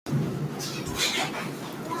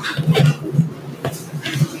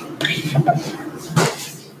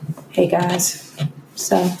Hey guys,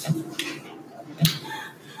 so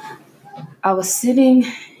I was sitting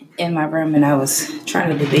in my room and I was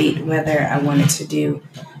trying to debate whether I wanted to do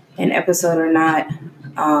an episode or not.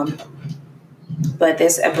 Um, but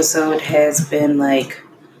this episode has been like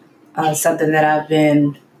something that I've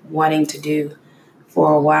been wanting to do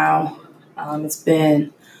for a while. It's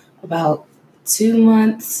been about 2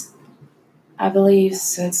 months, I believe,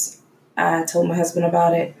 since I told my husband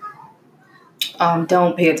about it.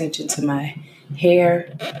 Don't pay attention to my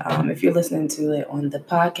hair. If you're listening to it on the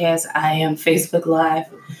podcast, I am Facebook Live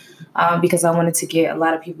because I wanted to get a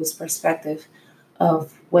lot of people's perspective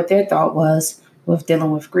of what their thought was with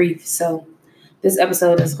dealing with grief. So this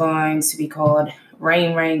episode is going to be called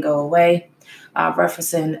Rain, Rain, Go Away,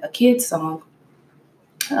 referencing a kid's song.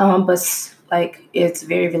 But like it's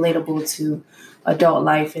very relatable to adult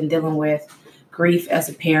life and dealing with grief as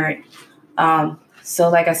a parent. So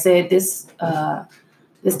like I said, this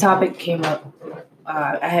topic came up.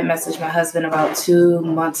 I had messaged my husband about 2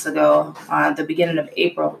 months ago, the beginning of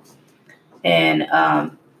April, and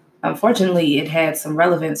unfortunately, it had some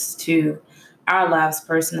relevance to our lives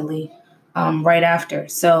personally right after.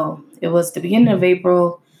 So it was the beginning of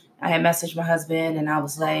April. I had messaged my husband, and I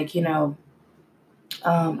was like, I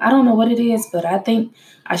don't know what it is, but I think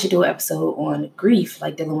I should do an episode on grief,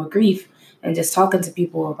 like dealing with grief, and just talking to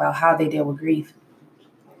people about how they deal with grief.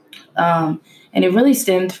 And it really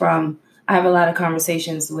stemmed from I have a lot of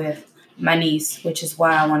conversations with my niece, which is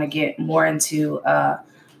why I want to get more into,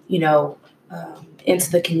 you know,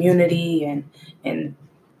 into the community and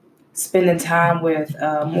spending time with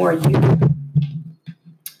more youth.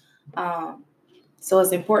 Um, so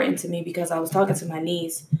it's important to me because I was talking to my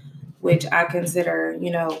niece, which I consider,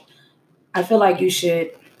 I feel like you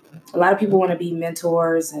should. A lot of people want to be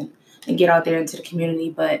mentors and get out there into the community,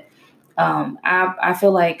 but I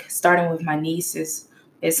feel like starting with my niece is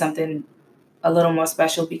something a little more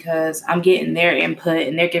special because I'm getting their input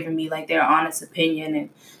and they're giving me like their honest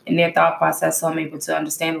opinion and their thought process, so I'm able to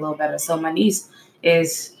understand a little better. So my niece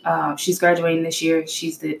is she's graduating this year.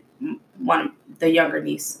 She's the younger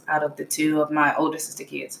niece out of the two of my older sister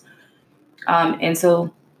kids, and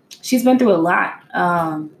so she's been through a lot.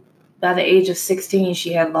 By the age of 16,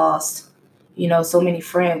 she had lost so many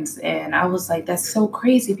friends, and I was like, that's so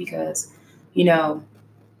crazy because you know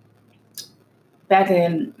back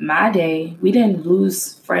in my day, we didn't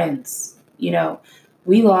lose friends.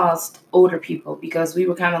 We lost older people because we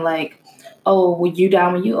were kind of like, oh, well, you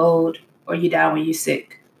die when you old or you die when you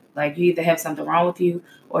sick. Like you either have something wrong with you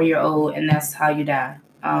or you're old, and that's how you die.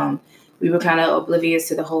 We were kind of oblivious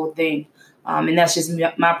to the whole thing, and that's just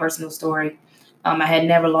my personal story. I had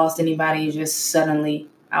never lost anybody just suddenly.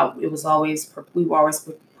 It was always we were always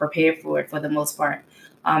prepared for it for the most part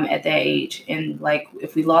at that age, and like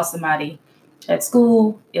if we lost somebody at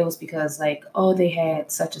school, it was because like, oh, they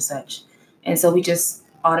had such and such. And so we just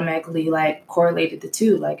automatically like correlated the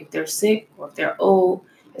two. Like if they're sick or if they're old,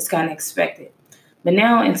 it's kind of expected. But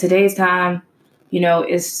now in today's time,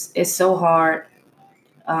 it's so hard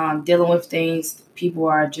dealing with things. People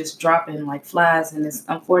are just dropping like flies, and it's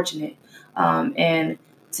unfortunate. And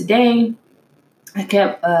today, I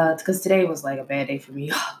kept because today was like a bad day for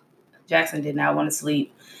me. Jackson did not want to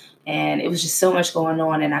sleep, and it was just so much going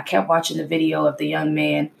on. And I kept watching the video of the young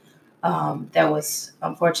man that was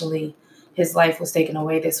unfortunately his life was taken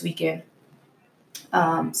away this weekend.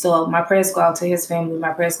 So my prayers go out to his family.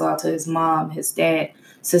 My prayers go out to his mom, his dad,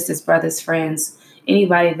 sisters, brothers, friends,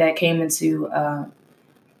 anybody that came into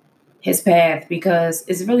his path because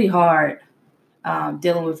it's really hard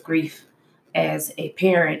dealing with grief as a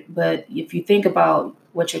parent. But if you think about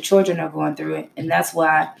what your children are going through, and that's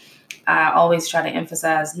why I always try to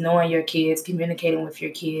emphasize knowing your kids, communicating with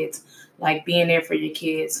your kids, like being there for your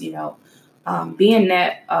kids, being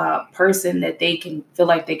that person that they can feel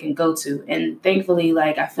like they can go to. And thankfully,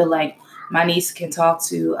 like I feel like my niece can talk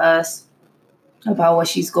to us about what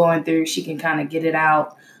she's going through. She can kind of get it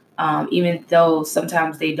out, even though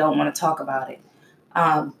sometimes they don't want to talk about it.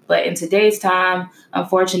 But in today's time,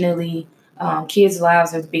 unfortunately, kids'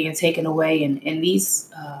 lives are being taken away, and these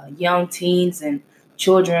young teens and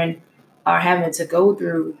children are having to go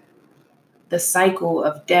through the cycle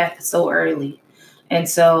of death so early. And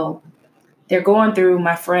so they're going through,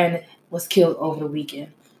 my friend was killed over the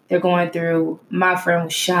weekend. They're going through, my friend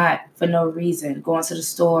was shot for no reason, going to the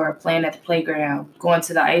store, playing at the playground, going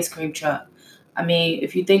to the ice cream truck. I mean,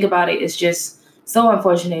 if you think about it, it's just so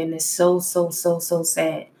unfortunate and it's so, so, so, so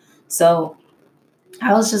sad. So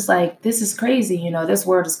I was just like, this is crazy. This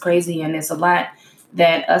world is crazy and it's a lot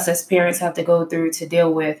that us as parents have to go through to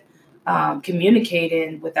deal with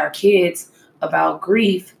communicating with our kids about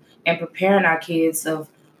grief and preparing our kids of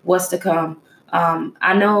what's to come.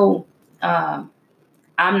 I know um,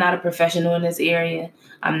 I'm not a professional in this area.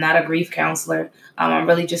 I'm not a grief counselor. I'm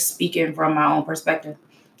really just speaking from my own perspective.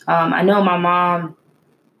 I know my mom,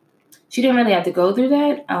 she didn't really have to go through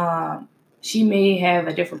that. She may have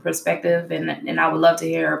a different perspective, and I would love to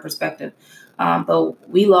hear her perspective. But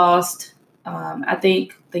we lost, I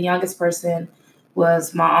think the youngest person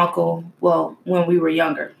was my uncle. Well, when we were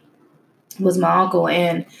younger, was my uncle,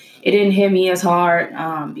 and it didn't hit me as hard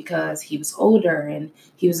because he was older and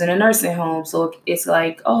he was in a nursing home. So it's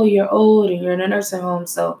like, oh, you're old and you're in a nursing home.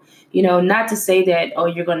 So, not to say that, oh,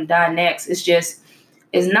 you're going to die next. It's just,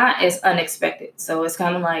 it's not as unexpected. So it's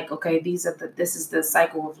kind of like, okay, this is the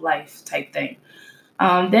cycle of life type thing.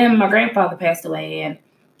 Then my grandfather passed away, and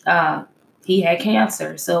uh, he had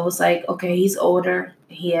cancer. So it was like, okay, he's older,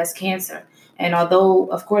 he has cancer. And although,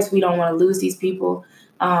 of course, we don't want to lose these people,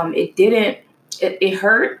 it didn't, it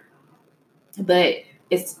hurt, but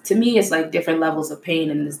it's, to me, it's like different levels of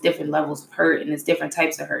pain, and there's different levels of hurt, and there's different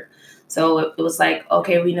types of hurt. So it was like,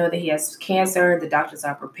 okay, we know that he has cancer. The doctors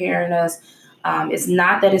are preparing us. It's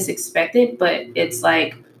not that it's expected, but it's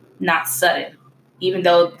like not sudden. Even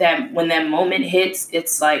though that when that moment hits,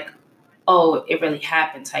 it's like, oh, it really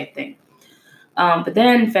happened type thing. But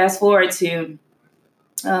then fast forward to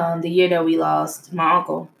the year that we lost my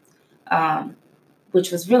uncle, um,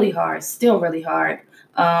 which was really hard, still really hard.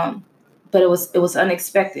 Um, but it was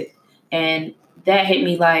unexpected, and that hit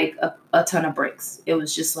me like a ton of bricks. It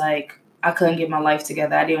was just like I couldn't get my life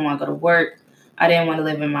together. I didn't want to go to work. I didn't want to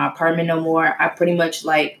live in my apartment no more. I pretty much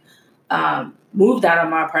like moved out of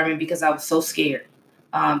my apartment because I was so scared.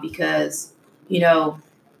 Because you know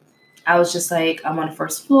I was just like, I'm on the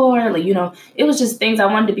first floor. Like, it was just things I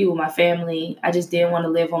wanted to be with my family. I just didn't want to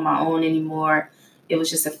live on my own anymore. It was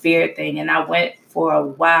just a fear thing. And I went for a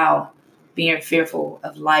while being fearful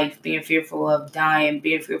of life, being fearful of dying,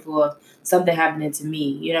 being fearful of something happening to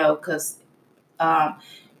me, because um,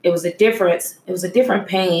 it was a different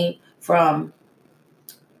pain from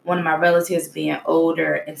one of my relatives being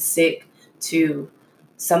older and sick to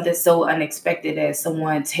something so unexpected as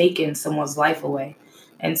someone taking someone's life away.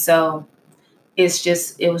 And so it was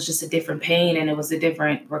just a different pain, and it was a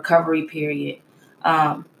different recovery period.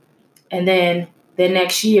 Um, and then the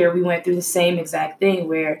next year we went through the same exact thing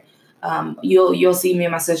where you'll see me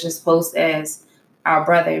and my sister's post as our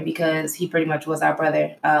brother because he pretty much was our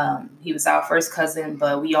brother. He was our first cousin,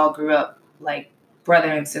 but we all grew up like brother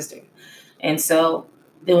and sister. And so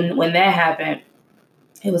then when that happened,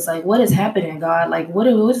 it was like, what is happening, God? Like, what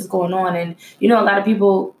is going on? And a lot of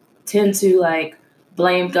people tend to like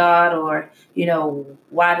blame God, or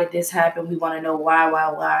why did this happen? We want to know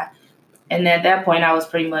why. And at that point, I was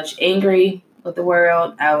pretty much angry with the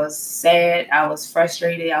world. I was sad. I was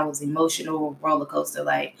frustrated. I was emotional, roller coaster.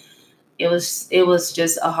 Like it was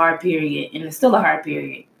just a hard period, and it's still a hard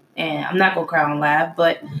period. And I'm not gonna cry and laugh,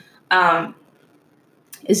 but um,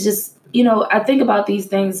 it's just I think about these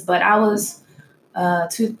things. But I was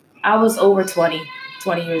over 20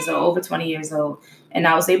 years old, over 20 years old, and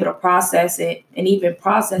I was able to process it, and even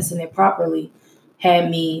processing it properly had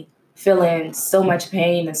me feeling so much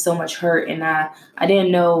pain and so much hurt, and I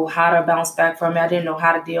didn't know how to bounce back from it. I didn't know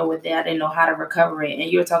how to deal with it. I didn't know how to recover it. And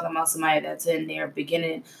you're talking about somebody that's in their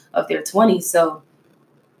beginning of their 20s, so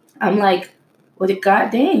I'm like, well, God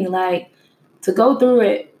dang, like to go through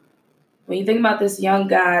it when you think about this young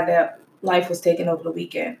guy that life was taken over the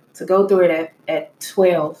weekend, to go through it at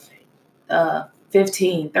 12,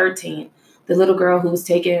 15, 13, the little girl who was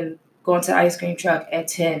going to the ice cream truck at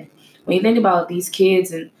 10. When you think about these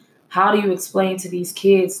kids, and how do you explain to these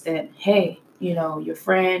kids that, hey, your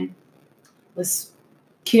friend was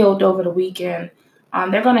killed over the weekend?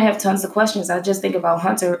 They're going to have tons of questions. I just think about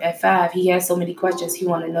Hunter at 5. He has so many questions he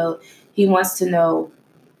want to know. He wants to know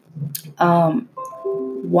um,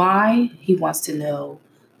 why. He wants to know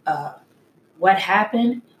uh, what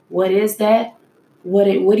happened. What is that? What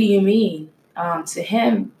do you mean? To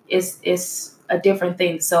him, it's a different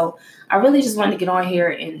thing. So I really just wanted to get on here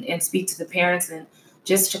and speak to the parents, and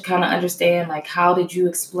just to kind of understand, like, how did you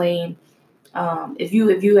explain, if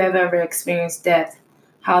you have ever experienced death,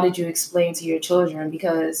 how did you explain to your children?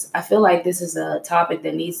 Because I feel like this is a topic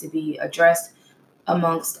that needs to be addressed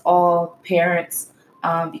amongst all parents,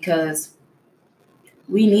 because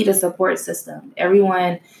we need a support system.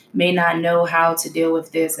 Everyone may not know how to deal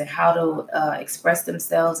with this, and how to express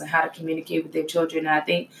themselves, and how to communicate with their children. And I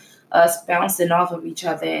think us bouncing off of each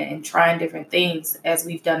other and trying different things, as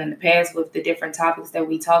we've done in the past with the different topics that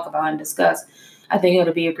we talk about and discuss, I think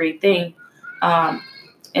it'll be a great thing. Um,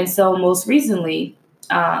 and so most recently,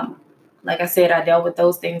 um, like I said, I dealt with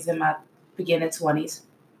those things in my beginning 20s,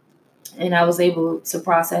 and I was able to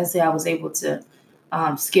process it. I was able to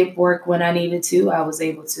skip work when I needed to. I was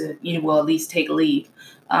able to, at least take leave.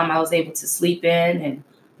 I was able to sleep in and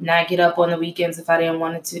not get up on the weekends if I didn't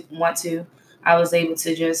want to. I was able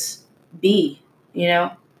to just be, you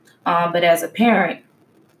know. But as a parent,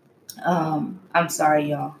 I'm sorry,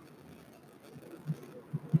 y'all.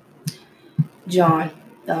 John,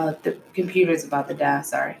 the computer's about to die.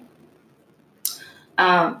 Sorry.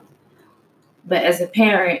 Um, but as a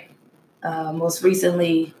parent, most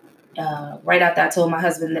recently, right after I told my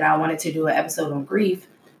husband that I wanted to do an episode on grief,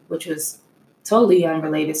 which was totally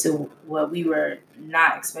unrelated to what we were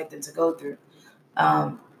not expecting to go through.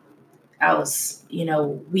 Um,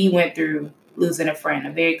 we went through losing a friend,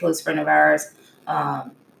 a very close friend of ours.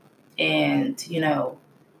 And,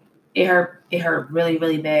 it hurt. It hurt really,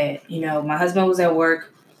 really bad. My husband was at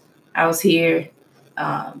work. I was here.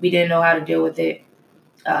 We didn't know how to deal with it.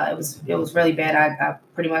 It was really bad. I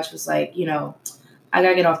pretty much was like, I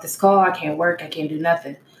gotta get off this call. I can't work. I can't do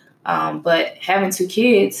nothing. But having two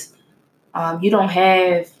kids, you don't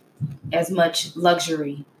have as much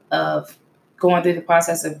luxury of going through the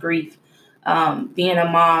process of grief. Being a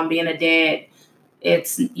mom, being a dad,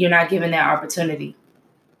 you're not given that opportunity.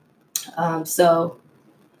 So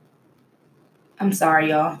I'm sorry,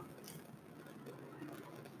 y'all.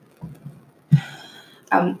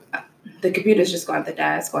 Um, the computer's just going to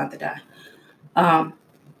die. It's going to die. Um,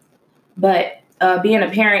 but being a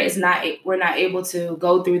parent we're not able to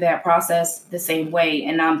go through that process the same way.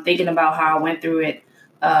 And I'm thinking about how I went through it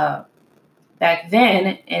back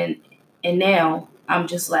then, and now I'm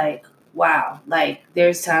just like, wow. Like,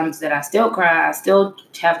 there's times that I still cry. I still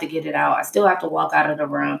have to get it out. I still have to walk out of the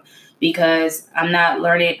room because I'm not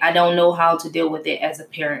learning. I don't know how to deal with it as a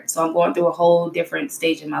parent. So I'm going through a whole different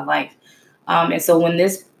stage in my life. And so when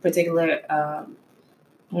this particular,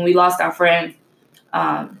 when we lost our friend,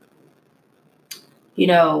 um,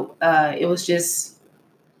 it was just,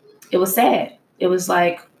 it was sad. It was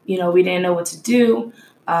like, we didn't know what to do.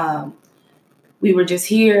 We were just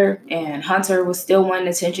here, and Hunter was still wanting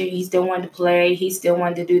attention. He still wanted to play. He still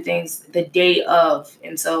wanted to do things the day of.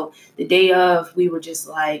 And so the day of, we were just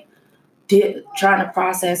like trying to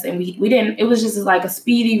process, and we didn't, it was just like a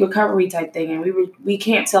speedy recovery type thing. And we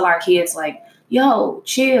can't tell our kids like, yo,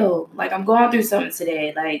 chill. Like, I'm going through something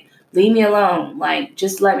today. Like, leave me alone. Like,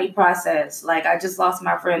 just let me process. Like, I just lost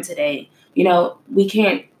my friend today. We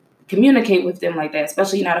can't communicate with them like that,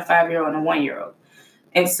 especially not a 5-year-old and a 1-year-old.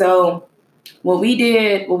 And so what we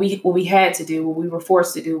did, what we had to do, what we were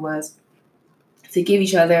forced to do was to give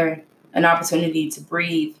each other an opportunity to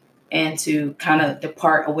breathe and to kind of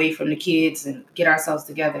depart away from the kids and get ourselves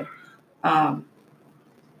together.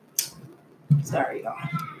 Sorry, y'all.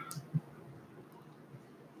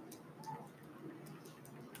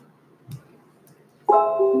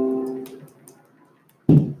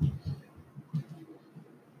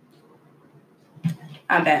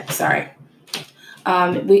 I'm back. Sorry.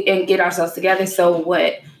 We and get ourselves together. So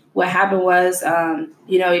what happened was,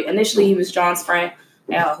 initially he was John's friend,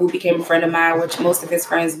 who became a friend of mine, which most of his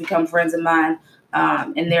friends become friends of mine,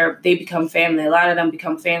 and they become family. A lot of them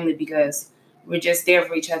become family because we're just there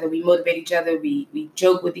for each other. We motivate each other. We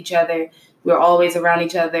joke with each other. We're always around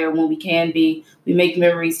each other when we can be. We make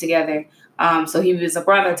memories together. So he was a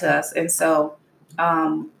brother to us, and so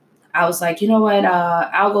I was like, you know what?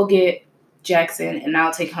 I'll go get Jackson, and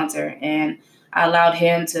I'll take Hunter, and I allowed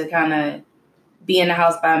him to kind of be in the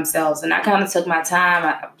house by himself. And I kind of took my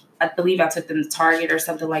time. I believe I took them to Target or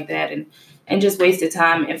something like that, and just wasted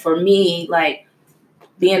time. And for me, like,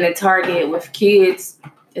 being at Target with kids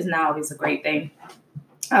is not always a great thing.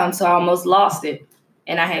 So I almost lost it.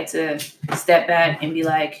 And I had to step back and be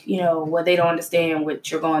like, well, they don't understand what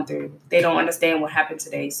you're going through. They don't understand what happened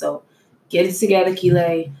today. So get it together,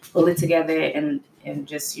 Keeley, pull it together, and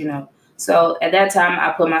just, So at that time,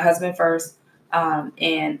 I put my husband first,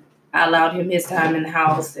 and I allowed him his time in the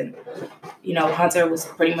house. And, Hunter was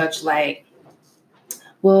pretty much like,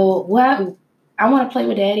 well, what? I want to play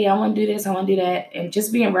with daddy. I want to do this. I want to do that. And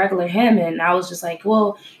just being regular him. And I was just like,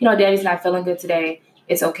 well, daddy's not feeling good today.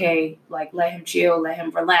 It's okay. Like, let him chill, let him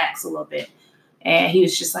relax a little bit. And he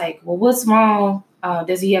was just like, well, what's wrong?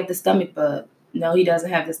 Does he have the stomach bug? No, he doesn't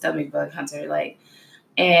have the stomach bug, Hunter. Like,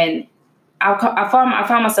 and I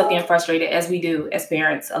found myself getting frustrated, as we do as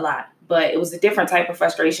parents a lot. But it was a different type of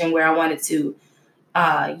frustration where I wanted to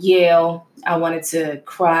yell. I wanted to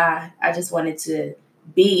cry. I just wanted to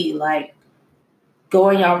be like, go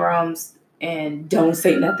in your rooms and don't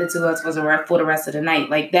say nothing to us for the rest of the night.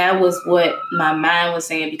 Like, that was what my mind was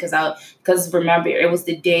saying, because remember, it was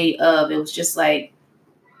the day of. It was just like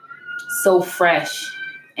so fresh,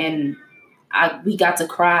 and we got to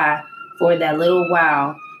cry for that little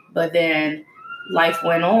while, but then life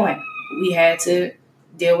went on. We had to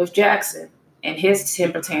deal with Jackson and his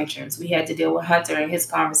temper tantrums. We had to deal with Hunter and his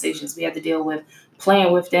conversations. We had to deal with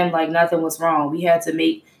playing with them like nothing was wrong. We had to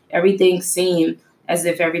make everything seem as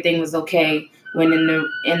if everything was okay, when in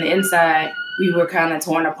the inside we were kind of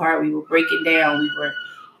torn apart. We were breaking down. We were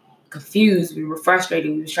confused. We were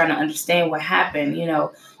frustrated. We were trying to understand what happened,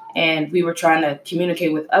 and we were trying to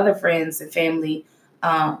communicate with other friends and family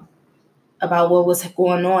um, about what was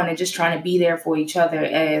going on, and just trying to be there for each other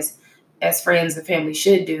as friends and family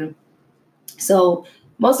should do. So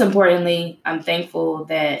most importantly, I'm thankful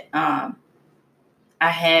that I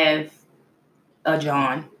have a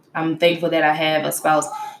John. I'm thankful that I have a spouse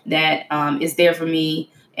that is there for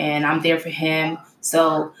me, and I'm there for him.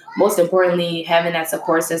 So most importantly, having that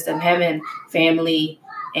support system, having family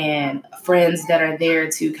and friends that are there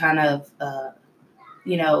to kind of,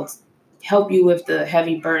 you know, help you with the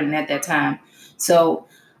heavy burden at that time. So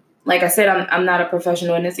like I said, I'm not a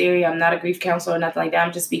professional in this area. I'm not a grief counselor or nothing like that.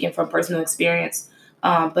 I'm just speaking from personal experience.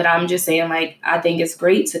 But I'm just saying, like, I think it's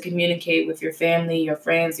great to communicate with your family, your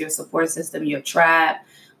friends, your support system, your tribe.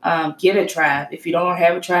 Get a tribe. If you don't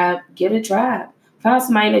have a tribe, get a tribe. Find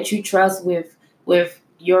somebody that you trust with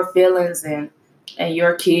your feelings and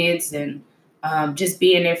your kids, and just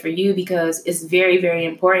being there for you, because it's very, very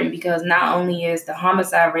important, because not only is the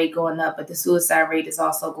homicide rate going up, but the suicide rate is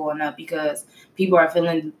also going up, because people are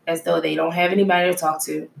feeling as though they don't have anybody to talk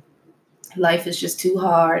to. Life is just too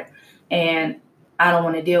hard, and I don't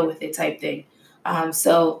want to deal with it type thing.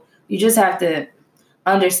 So you just have to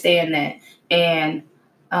understand that, and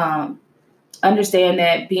um, understand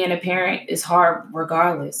that being a parent is hard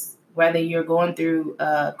regardless. Whether you're going through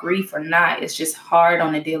grief or not, it's just hard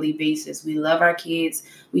on a daily basis. We love our kids.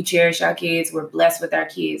 We cherish our kids. We're blessed with our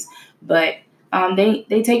kids. But they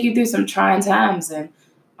take you through some trying times. And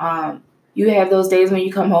you have those days when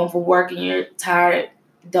you come home from work and you're tired,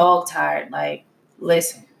 dog tired. Like,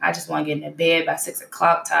 listen, I just want to get in bed by 6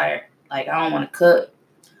 o'clock tired. Like, I don't want to cook.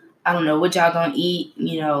 I don't know what y'all going to eat,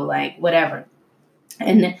 like whatever.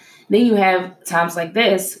 And then you have times like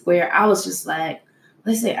this where I was just like,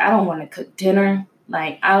 listen, I don't want to cook dinner.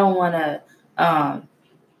 Like, I don't want to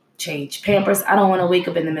change Pampers. I don't want to wake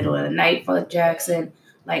up in the middle of the night for Jackson.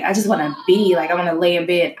 Like, I just want to I want to lay in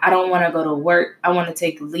bed. I don't want to go to work. I want to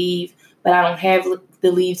take leave, but I don't have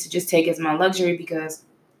the leave to just take as my luxury, because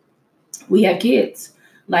we have kids.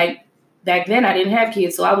 Like, back then I didn't have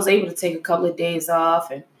kids, so I was able to take a couple of days off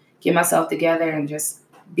and get myself together and just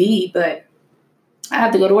be. But I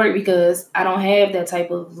have to go to work because I don't have that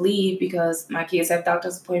type of leave, because my kids have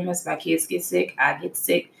doctor's appointments. My kids get sick. I get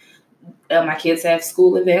sick. My kids have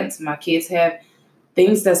school events. My kids have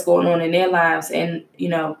things that's going on in their lives. And,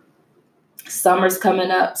 summer's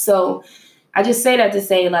coming up. So I just say that to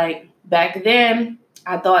say, like, back then,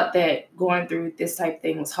 I thought that going through this type of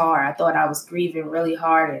thing was hard. I thought I was grieving really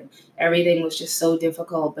hard and everything was just so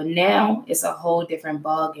difficult. But now it's a whole different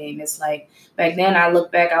ball game. It's like, back then I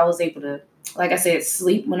look back, I was able to, like I said,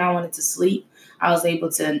 sleep when I wanted to sleep. I was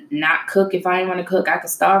able to not cook if I didn't want to cook. I could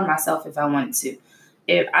starve myself if I wanted to.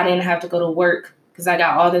 If I didn't have to go to work because I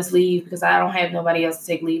got all this leave, because I don't have nobody else to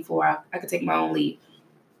take leave for, I could take my own leave.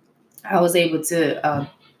 I was able to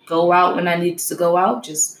go out when I needed to go out,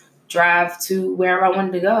 just drive to wherever I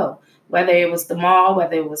wanted to go, whether it was the mall,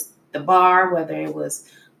 whether it was the bar, whether it was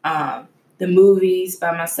the movies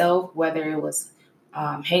by myself, whether it was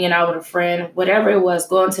hanging out with a friend, whatever it was,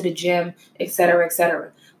 going to the gym, et cetera, et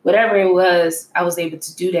cetera. Whatever it was, I was able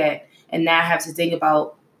to do that and not have to think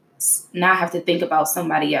about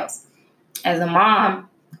somebody else. As a mom,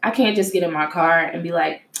 I can't just get in my car and be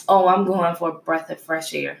like, oh, I'm going for a breath of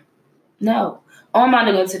fresh air. No. Oh, I'm about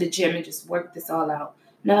to go to the gym and just work this all out.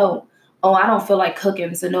 No. Oh, I don't feel like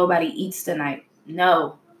cooking, so nobody eats tonight.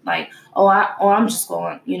 No. Like, I'm just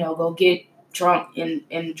going, go get drunk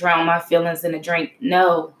and drown my feelings in a drink.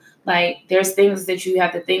 No. Like, there's things that you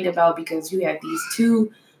have to think about, because you have these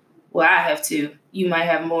two. Well, I have two. You might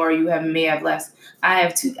have more. May have less.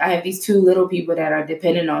 I have these two little people that are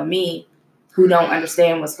dependent on me, who don't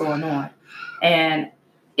understand what's going on, and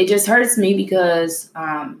it just hurts me because,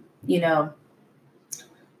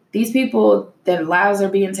 these people, their lives are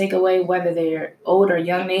being taken away, whether they're old or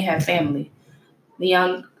young. They have family. The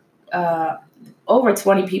young, over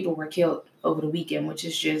 20 people were killed over the weekend, which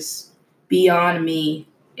is just beyond me.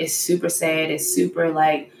 It's super sad. It's super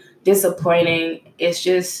disappointing. It's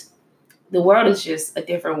just, the world is just a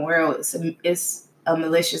different world. It's a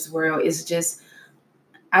malicious world. It's just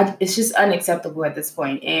unacceptable at this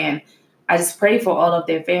point. And I just pray for all of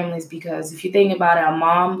their families, because if you think about it, a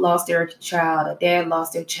mom lost their child, a dad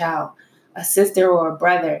lost their child, a sister or a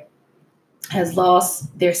brother has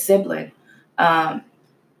lost their sibling, um,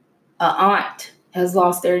 a aunt has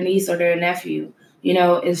lost their niece or their nephew.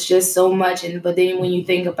 It's just so much. And but then when you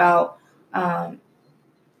think about, um,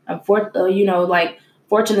 like,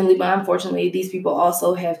 fortunately, but unfortunately, these people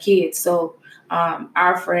also have kids. So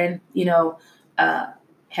our friend, uh,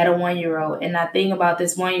 had a 1 year old, and I think about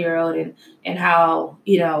this 1 year old and how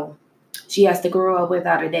she has to grow up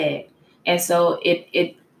without a dad, and so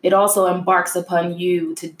it also embarks upon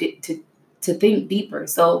you to think deeper.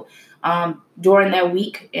 So during that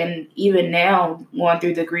week, and even now going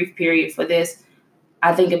through the grief period for this,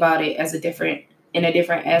 I think about it as in a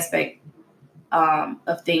different aspect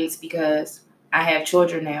of things, because I have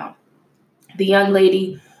children now. The young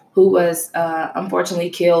lady who was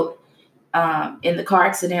unfortunately killed in the car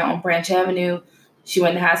accident on Branch Avenue, she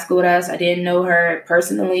went to high school with us. I didn't know her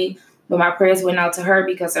personally, but my prayers went out to her,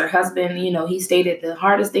 because her husband, he stated the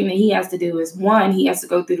hardest thing that he has to do is, one, he has to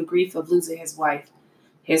go through the grief of losing his wife,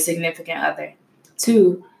 his significant other.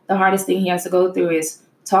 Two, the hardest thing he has to go through is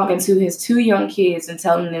talking to his two young kids and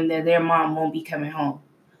telling them that their mom won't be coming home.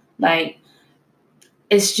 Like,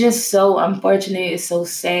 it's just so unfortunate. It's so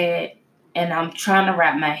sad. And I'm trying to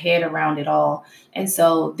wrap my head around it all. And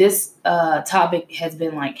so this topic has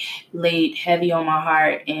been like laid heavy on my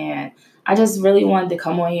heart. And I just really wanted to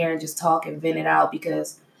come on here and just talk and vent it out,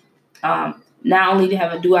 because not only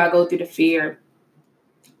do I go through the fear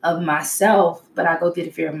of myself, but I go through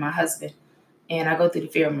the fear of my husband, and I go through the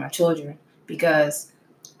fear of my children, because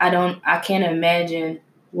I can't imagine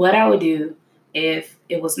what I would do if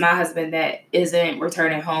it was my husband that isn't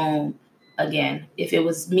returning home again. If it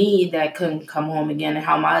was me that couldn't come home again, and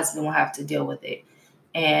how my husband will have to deal with it.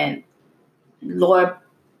 And Lord,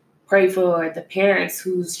 pray for the parents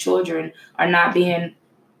whose children are not being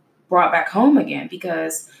brought back home again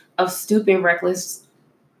because of stupid, reckless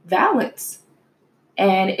violence.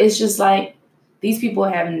 And it's just like, these people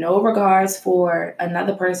have no regards for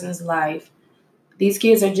another person's life. These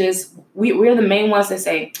kids are just, we're the main ones that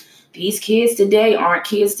say, these kids today aren't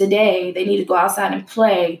kids today. They need to go outside and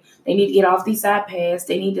play. They need to get off these iPads.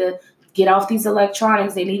 They need to get off these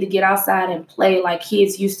electronics. They need to get outside and play like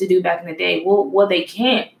kids used to do back in the day. Well, they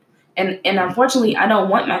can't. And unfortunately, I don't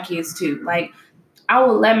want my kids to. Like, I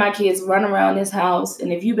will let my kids run around this house.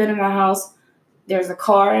 And if you've been in my house, there's a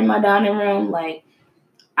car in my dining room. Like,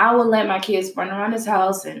 I will let my kids run around this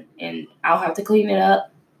house, and I'll have to clean it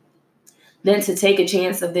up, than to take a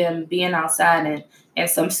chance of them being outside and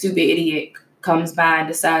some stupid idiot comes by and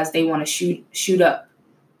decides they want to shoot up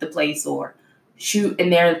the place or shoot,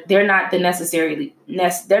 and they're not necessarily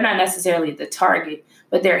the target,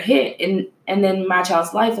 but they're hit, and then my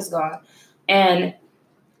child's life is gone. And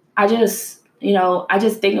I just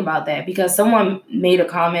think about that, because someone made a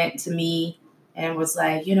comment to me and was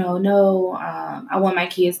like, no, I want my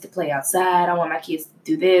kids to play outside. I want my kids to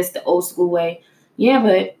do this the old school way. Yeah,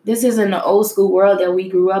 but this isn't the old school world that we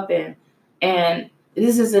grew up in. And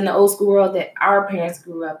this isn't the old school world that our parents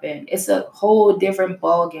grew up in. It's a whole different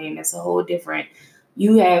ball game. It's a whole different,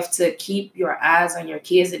 you have to keep your eyes on your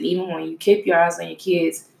kids. And even when you keep your eyes on your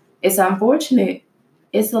kids, it's unfortunate.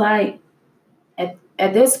 It's like,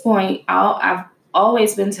 at this point, I've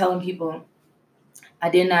always been telling people I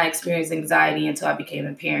did not experience anxiety until I became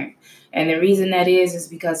a parent. And the reason that is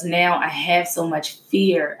because now I have so much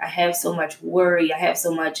fear. I have so much worry. I have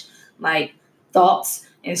so much like thoughts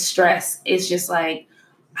and stress. It's just like,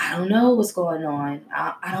 I don't know what's going on.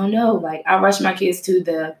 I don't know. Like, I rush my kids to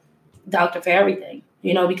the doctor for everything,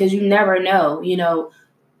 because you never know, you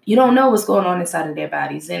don't know what's going on inside of their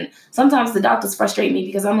bodies. And sometimes the doctors frustrate me,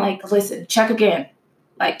 because I'm like, listen, check again.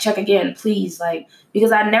 Like, check again, please. Like,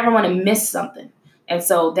 because I never want to miss something. And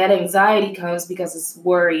so that anxiety comes because it's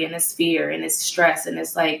worry and it's fear and it's stress, and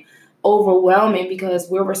it's like overwhelming, because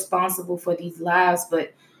we're responsible for these lives,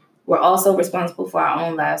 but we're also responsible for our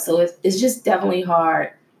own lives. So it's just definitely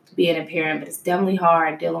hard being a parent, but it's definitely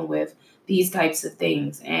hard dealing with these types of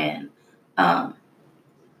things. And my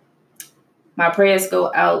prayers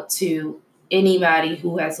go out to anybody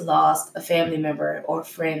who has lost a family member or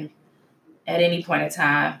friend at any point in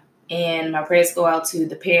time. And my prayers go out to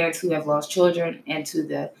the parents who have lost children, and to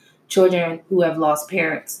the children who have lost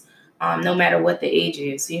parents, no matter what the age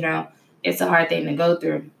is. It's a hard thing to go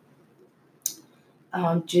through.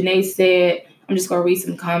 Janae said, I'm just going to read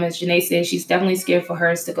some comments. Janae said she's definitely scared for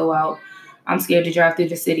hers to go out. I'm scared to drive through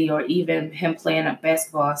the city, or even him playing a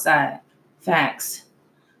basketball outside. Facts.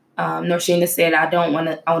 Norshina said, I don't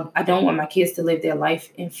want my kids to live their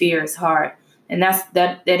life in fear. It's hard. And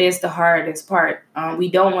that is the hardest part. We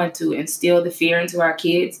don't want to instill the fear into our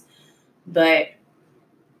kids, but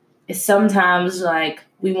it's sometimes like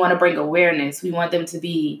we want to bring awareness. We want them to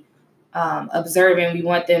be observant. We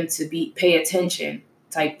want them to be pay attention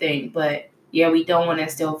type thing. But yeah, we don't want to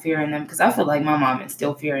instill fear in them, because I feel like my mom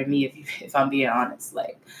instilled fear in me. If I'm being honest,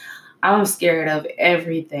 like I'm scared of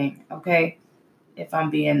everything. Okay, if I'm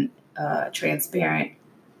being transparent.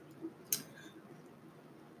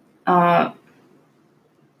 Uh,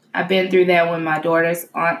 I've been through that when my daughter's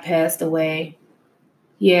aunt passed away.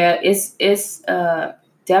 Yeah, it's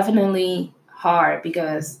definitely hard,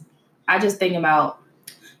 because I just think about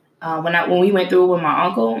when we went through it with my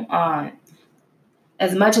uncle.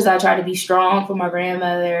 As much as I try to be strong for my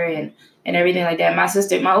grandmother and everything like that,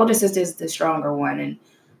 my older sister is the stronger one, and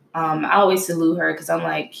I always salute her, because I'm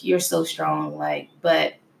like, you're so strong, like,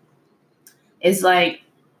 but it's like,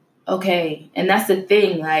 okay, and that's the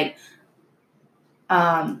thing, like,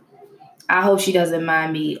 um, I hope she doesn't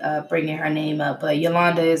mind me bringing her name up, but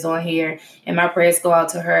Yolanda is on here, and my prayers go out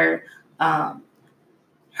to her. Um,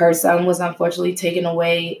 her son was unfortunately taken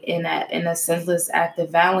away in a senseless act of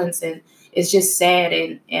violence, and it's just sad.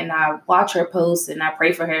 And I watch her posts, and I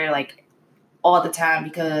pray for her like all the time,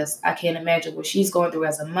 because I can't imagine what she's going through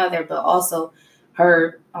as a mother, but also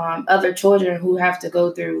her other children who have to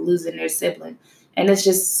go through losing their sibling. And it's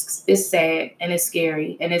sad, and it's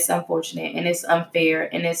scary, and it's unfortunate, and it's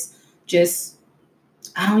unfair, and it's just,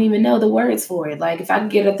 I don't even know the words for it. Like, if I could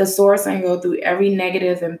get at the source and go through every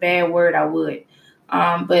negative and bad word, I would.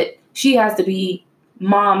 But she has to be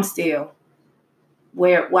mom still,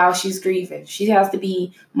 where while she's grieving. She has to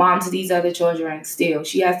be mom to these other children still.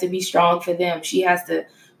 She has to be strong for them. She has to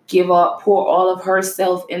pour all of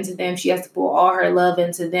herself into them. She has to pour all her love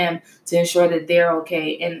into them to ensure that they're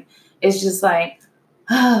okay. And it's just like,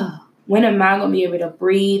 when am I gonna be able to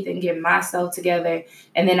breathe and get myself together?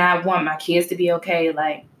 And then I want my kids to be okay.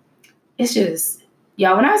 Like, it's just,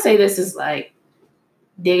 y'all, when I say this is like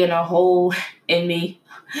digging a hole in me,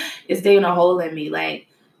 it's digging a hole in me. Like,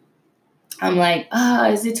 I'm like,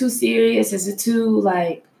 is it too serious? Is it too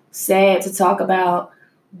like sad to talk about?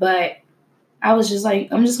 But I was just like,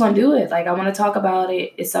 I'm just gonna do it. Like, I want to talk about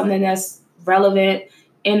it. It's something that's relevant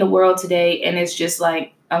in the world today, and it's just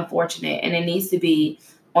like unfortunate, and it needs to be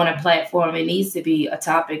on a platform. It needs to be a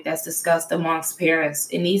topic that's discussed amongst parents.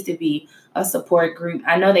 It needs to be a support group.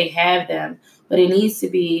 I know they have them, but it needs to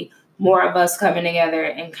be more of us coming together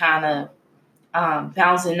and kind of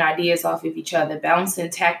bouncing ideas off of each other, bouncing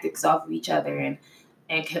tactics off of each other,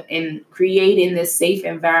 and creating this safe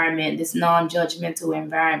environment, this non-judgmental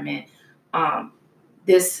environment,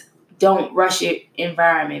 this don't rush it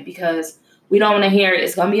environment, because we don't want to hear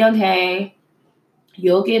it's gonna be okay,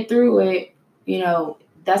 you'll get through it. You know,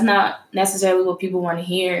 that's not necessarily what people want to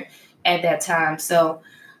hear at that time. So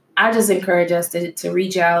I just encourage us to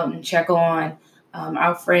reach out and check on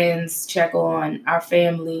our friends, check on our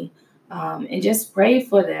family, and just pray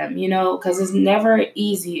for them, you know, because it's never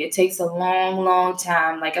easy. It takes a long, long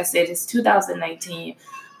time. Like I said, it's 2019.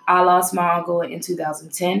 I lost my uncle in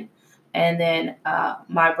 2010, and then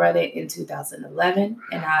my brother in 2011.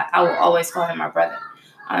 And I will always call him my brother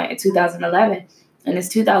in 2011. And it's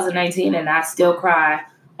 2019, and I still cry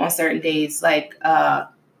on certain days. Like,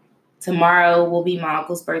 tomorrow will be my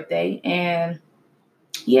uncle's birthday. And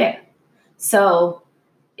yeah, so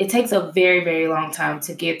it takes a very, very long time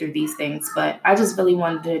to get through these things. But I just really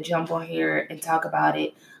wanted to jump on here and talk about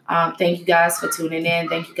it. Thank you guys for tuning in.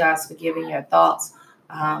 Thank you guys for giving your thoughts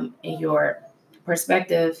and your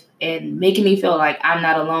perspective, and making me feel like I'm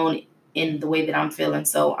not alone in the way that I'm feeling.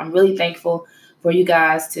 So I'm really thankful for you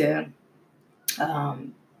guys to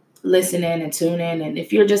listen in and tune in. And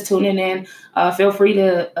if you're just tuning in, feel free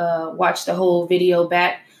to watch the whole video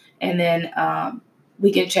back, and then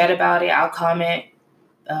we can chat about it. I'll comment,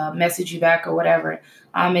 message you back, or whatever.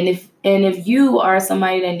 And if you are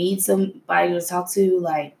somebody that needs somebody to talk to,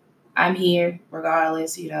 like, I'm here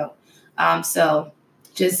regardless, you know. So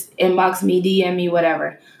just inbox me, DM me,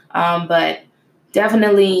 whatever. But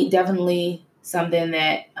definitely something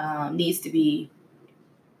that needs to be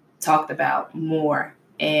talked about more.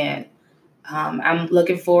 And I'm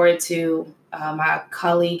looking forward to my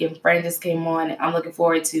colleague and friend just came on. I'm looking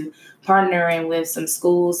forward to partnering with some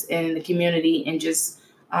schools in the community, and just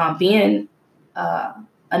being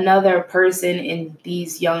another person in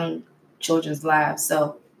these young children's lives.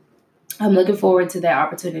 So I'm looking forward to that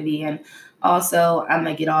opportunity. And also, I'm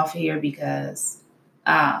going to get off here because,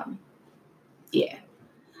 yeah,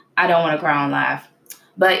 I don't want to cry on live.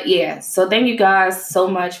 But yeah, so thank you guys so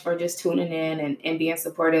much for just tuning in and being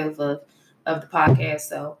supportive of the podcast.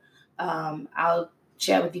 So I'll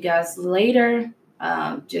chat with you guys later.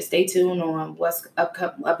 Just stay tuned on what's up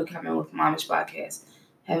and coming with Momish Podcast.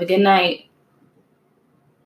 Have a good night.